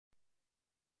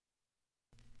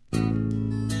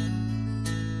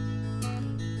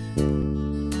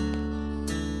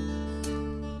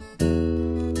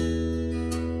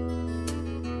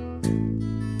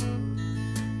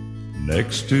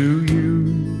next to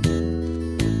you.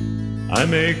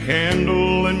 I'm a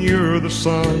candle and you're the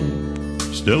sun.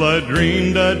 Still I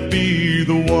dreamed I'd be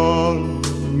the one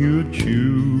you'd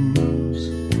choose.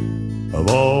 Of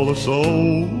all the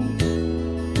souls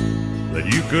that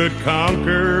you could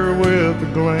conquer with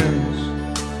a glance,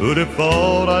 who'd have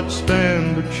thought I'd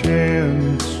stand a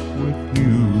chance with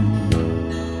you?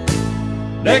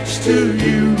 Next to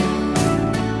you,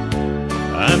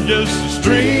 I'm just a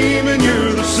stream and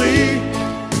you're the sea,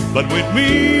 but we'd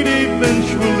meet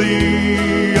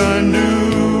eventually, I knew.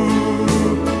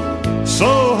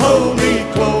 So hold me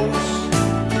close,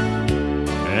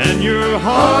 and your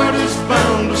heart is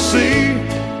bound to see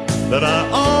that I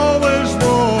always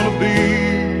want to be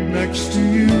next to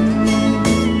you.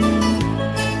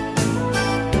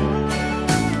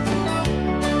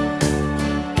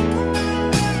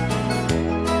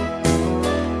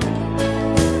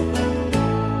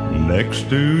 Next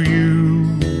to you,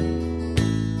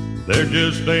 there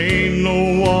just ain't no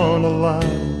one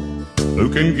alive who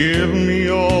can give me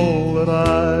all that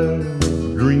I've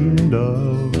dreamed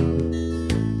of.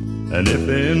 And if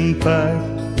in fact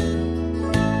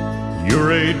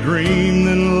you're a dream,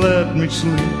 then let me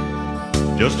sleep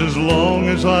just as long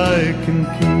as I can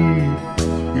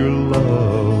keep your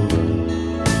love.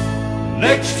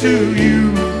 Next to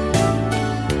you,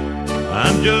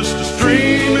 I'm just a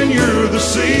stream and you're the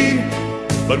sea,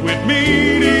 but we'd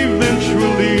meet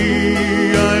eventually,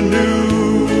 I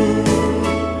knew.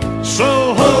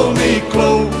 So hold me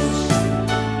close,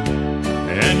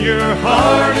 and your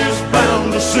heart is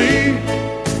bound to see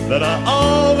that I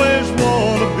always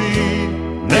want to be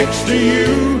next to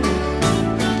you.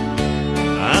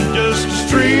 I'm just a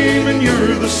stream and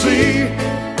you're the sea,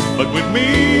 but we'd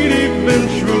meet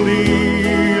eventually,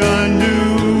 I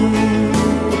knew.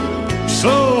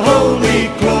 So hold me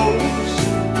close,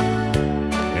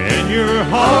 and your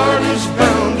heart is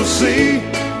bound to see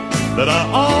that I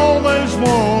always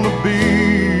want to be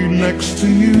next to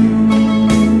you.